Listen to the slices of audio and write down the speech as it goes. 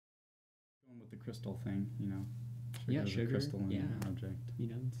crystal thing, you know. Yeah, sugar. Crystal in yeah. an object. You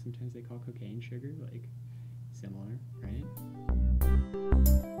know, sometimes they call cocaine sugar, like similar, right?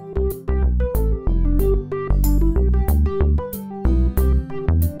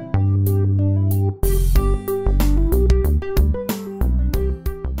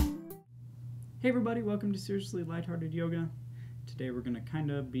 Hey everybody, welcome to Seriously Lighthearted Yoga. Today we're going to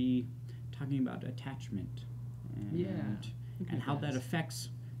kind of be talking about attachment and how that affects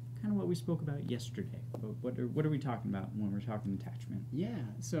kind of what we spoke about yesterday. What are we talking about when we're talking attachment? Yeah,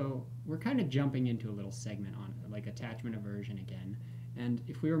 so we're kind of jumping into a little segment on like attachment aversion again. And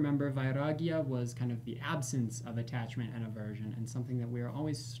if we remember, Vairagya was kind of the absence of attachment and aversion, and something that we are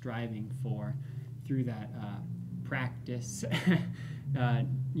always striving for through that practice.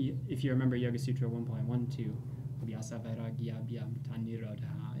 If you remember Yoga Sutra 1.12, Vyasa Vairagya Abhyam Tanirodha,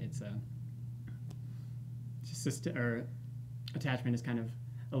 it's attachment is kind of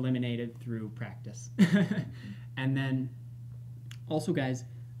eliminated through practice. And then also, guys,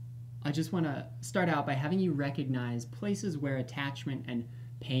 I just want to start out by having you recognize places where attachment and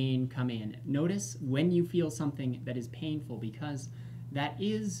pain come in. Notice when you feel something that is painful, because that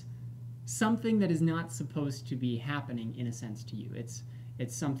is something that is not supposed to be happening in a sense to you. It's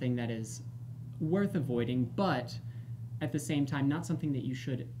something that is worth avoiding, but at the same time not something that you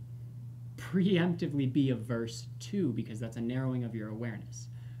should preemptively be averse to, because that's a narrowing of your awareness.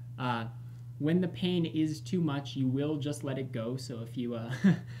 When the pain is too much, you will just let it go. So if you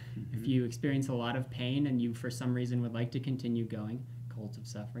if you experience a lot of pain and you for some reason would like to continue going, cult of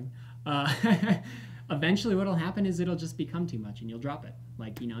suffering, eventually what will happen is it'll just become too much and you'll drop it.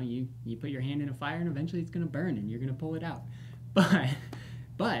 Like, you know, you put your hand in a fire and eventually it's going to burn and you're going to pull it out.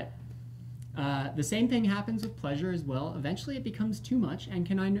 But the same thing happens with pleasure as well. Eventually it becomes too much and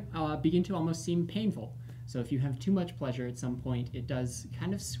can begin to almost seem painful. So if you have too much pleasure at some point, it does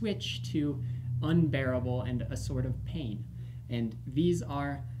kind of switch to unbearable and a sort of pain. And these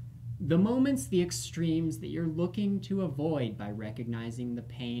are the moments, the extremes that you're looking to avoid by recognizing the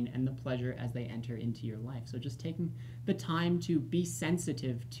pain and the pleasure as they enter into your life. So just taking the time to be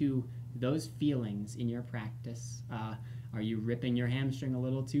sensitive to those feelings in your practice. Are you ripping your hamstring a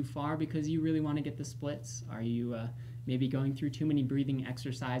little too far because you really want to get the splits? Are you maybe going through too many breathing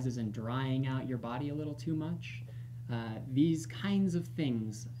exercises and drying out your body a little too much? These kinds of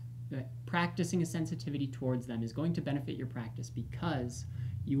things, practicing a sensitivity towards them is going to benefit your practice, because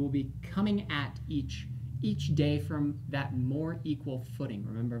you will be coming at each day from that more equal footing.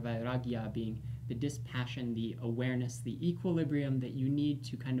 Remember, Vairagya being the dispassion, the awareness, the equilibrium that you need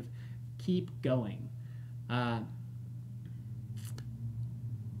to kind of keep going.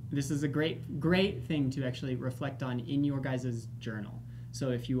 This is a great thing to actually reflect on in your guys' journal.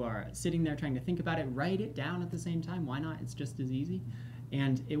 So if you are sitting there trying to think about it, write it down at the same time. Why not? It's just as easy.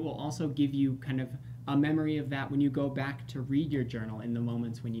 And it will also give you kind of a memory of that when you go back to read your journal in the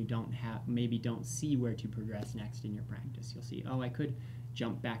moments when you maybe don't see where to progress next in your practice. You'll see, oh, I could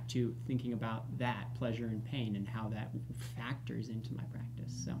jump back to thinking about that pleasure and pain and how that factors into my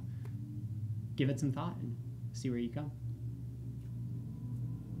practice. So give it some thought and see where you go.